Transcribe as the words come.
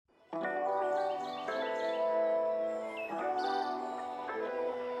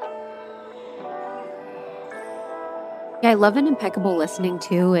I love an impeccable listening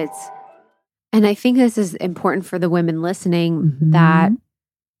too. And I think this is important for the women listening, that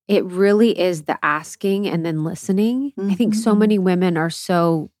it really is the asking and then listening. I think so many women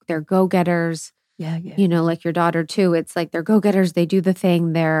they're go-getters. Yeah. You know, like your daughter too. It's like they're go-getters. They do the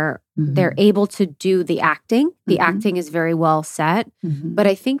thing. They're able to do the acting. The acting is very well set. But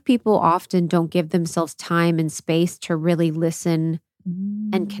I think people often don't give themselves time and space to really listen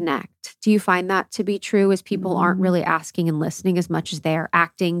and connect. Do you find that to be true, as people aren't really asking and listening as much as they are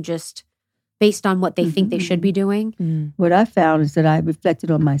acting just based on what they think they should be doing? What I found is that I reflected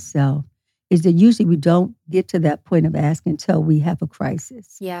on myself, is that usually we don't get to that point of asking until we have a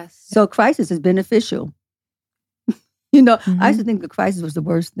crisis. Yes. So crisis is beneficial. You know, I used to think the crisis was the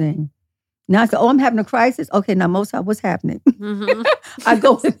worst thing. Now I said, I'm having a crisis. Okay, now Most High, what's happening? I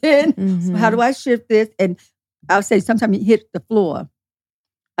go within. So how do I shift this? And I'll say sometimes you hit the floor.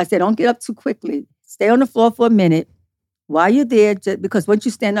 I say, don't get up too quickly. Stay on the floor for a minute. While you're there, because once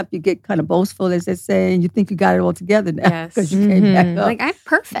you stand up, you get kind of boastful, as they say, and you think you got it all together now because you came back up. Like, I'm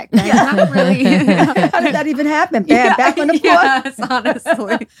perfect. I'm not really. How did that even happen? Back on the floor? Yes,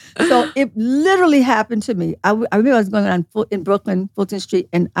 honestly. So it literally happened to me. I remember I was going on in Brooklyn, Fulton Street,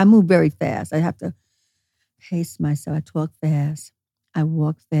 and I move very fast. I have to pace myself. I talk fast. I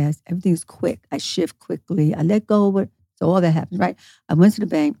walk fast. Everything's quick. I shift quickly. I let go of it. So all that happens, right? I went to the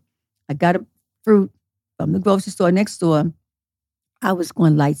bank. I got a fruit from the grocery store next door. I was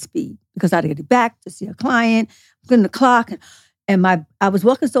going light speed because I had to get back to see a client. Looking at the clock, and I was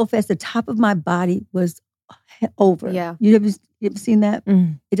walking so fast, the top of my body was over. Yeah. You ever seen that?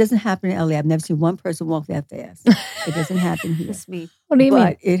 It doesn't happen in LA. I've never seen one person walk that fast. It doesn't happen here. It's me. What do you mean?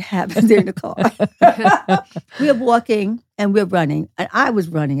 But it happens in the car. We're walking and we're running, and I was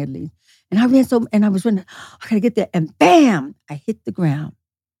running at least. And I was running, I gotta get there, and bam, I hit the ground.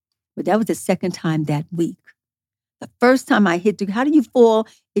 But that was the second time that week. The first time I how do you fall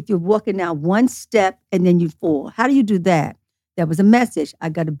if you're walking down one step and then you fall? How do you do that? That was a message. I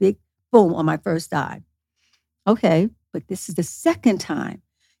got a big boom on my first eye. Okay, but this is the second time.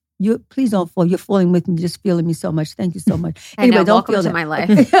 Please don't fall. You're falling with me. You're just feeling me so much. Thank you so much. Anyway, Don't welcome feel to that. my life.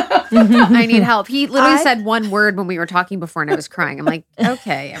 I need help. He literally said one word when we were talking before, and I was crying. I'm like,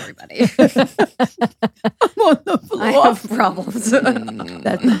 okay, everybody. I'm on the floor. I have problems.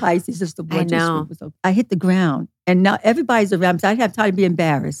 That's the Pisces. Just the I know. I hit the ground, and now everybody's around. So I didn't have time to be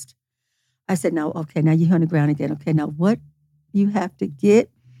embarrassed. I said, now you're on the ground again. Okay, now what you have to get?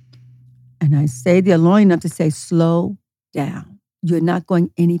 And I say they're long enough to say, slow down. You're not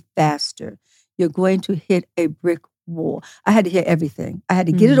going any faster. You're going to hit a brick wall. I had to hear everything. I had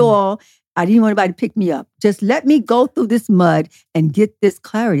to get it all. I didn't want anybody to pick me up. Just let me go through this mud and get this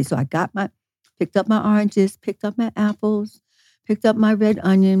clarity. So I picked up my oranges, picked up my apples, picked up my red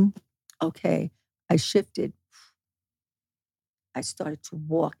onion. Okay, I shifted. I started to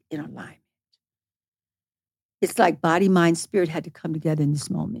walk in alignment. It's like body, mind, spirit had to come together in this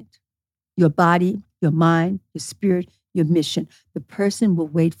moment. Your body, your mind, your spirit, your mission. The person will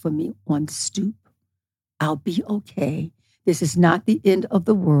wait for me on the stoop. I'll be okay. This is not the end of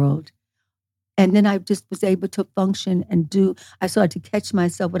the world. And then I just was able to function and I started to catch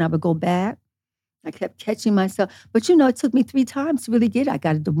myself when I would go back. I kept catching myself. But it took me 3 times to really get it. I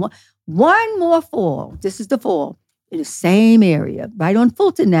got to do one more fall. This is the fall in the same area, right on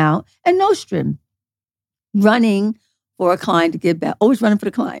Fulton now, and Nostrum. Running for a client to get back. Always running for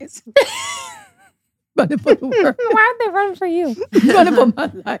the clients. Running for the work. Why are they running for you? Running for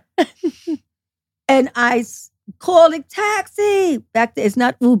my life. And I called a taxi. Back then, it's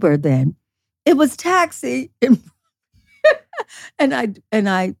not Uber then. It was taxi. And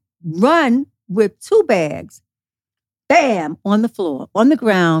I run with 2 bags. Bam, on the floor, on the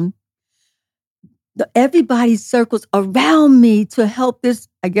ground. Everybody circles around me to help this,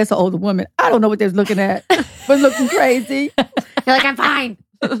 I guess, an older woman. I don't know what they're looking at, but looking crazy. You're like, I'm fine.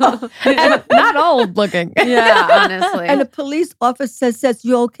 And not old looking. Yeah, honestly. And the police officer says,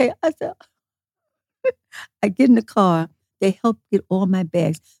 you okay? I said, I get in the car. They help get all my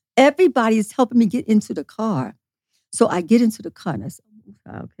bags. Everybody is helping me get into the car. So I get into the car and I said,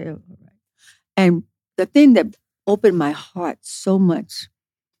 okay, all right. And the thing that opened my heart so much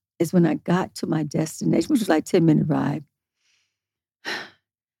is when I got to my destination, which was like a 10-minute ride.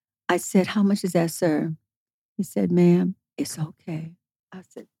 I said, how much is that, sir? He said, ma'am, it's okay. I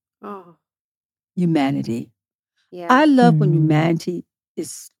said, oh, humanity. yeah. I love when humanity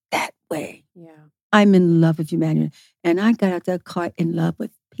is that way. Yeah. I'm in love with humanity. And I got out that car in love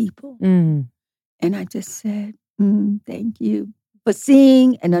with people. And I just said, thank you for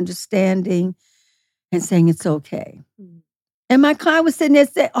seeing and understanding and saying it's okay. And my client was sitting there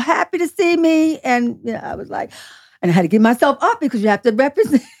saying, happy to see me. And I was like, And I had to get myself up because you have to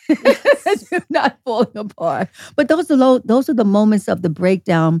represent you're not falling apart. But those are the moments of the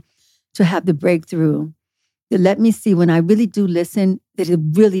breakdown to have the breakthrough. To let me see when I really do listen, that it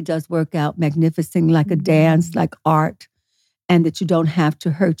really does work out magnificent, like a dance, like art, and that you don't have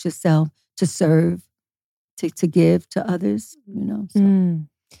to hurt yourself to serve, to give to others, So some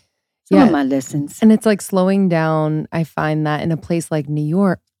of my lessons. And it's like slowing down. I find that in a place like New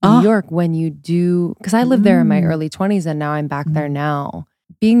York, when you do, because I lived there in my early 20s and now I'm back there now.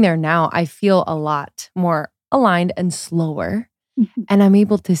 Being there now, I feel a lot more aligned and slower. And I'm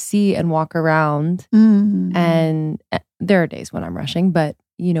able to see and walk around. And there are days when I'm rushing, but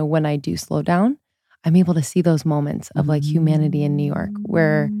when I do slow down, I'm able to see those moments of like humanity in New York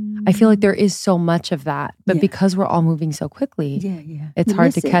where I feel like there is so much of that. But because we're all moving so quickly, it's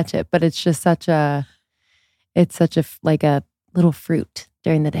hard to catch it. But it's just such a like a little fruit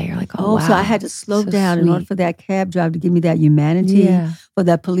during the day. You're like, oh wow. So I had to slow down in order for that cab driver to give me that humanity, for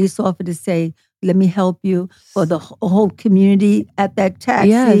that police officer to say, let me help you, for the whole community at that taxi.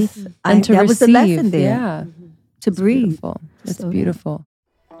 Yes. And to that receive. Was the lesson there. Yeah. To breathe. Beautiful. It's beautiful.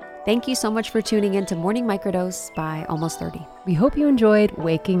 Thank you so much for tuning in to Morning Microdose by Almost 30. We hope you enjoyed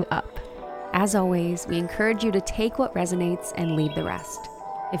waking up. As always, we encourage you to take what resonates and leave the rest.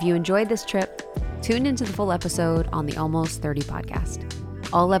 If you enjoyed this trip, tune into the full episode on the Almost 30 podcast.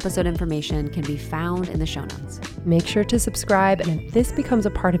 All episode information can be found in the show notes. Make sure to subscribe, and if this becomes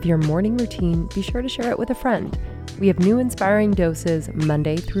a part of your morning routine, be sure to share it with a friend. We have new inspiring doses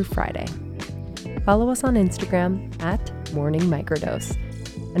Monday through Friday. Follow us on Instagram at Morning Microdose,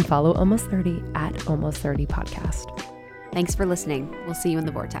 and follow Almost 30 at Almost 30 Podcast. Thanks for listening. We'll see you in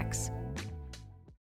the vortex.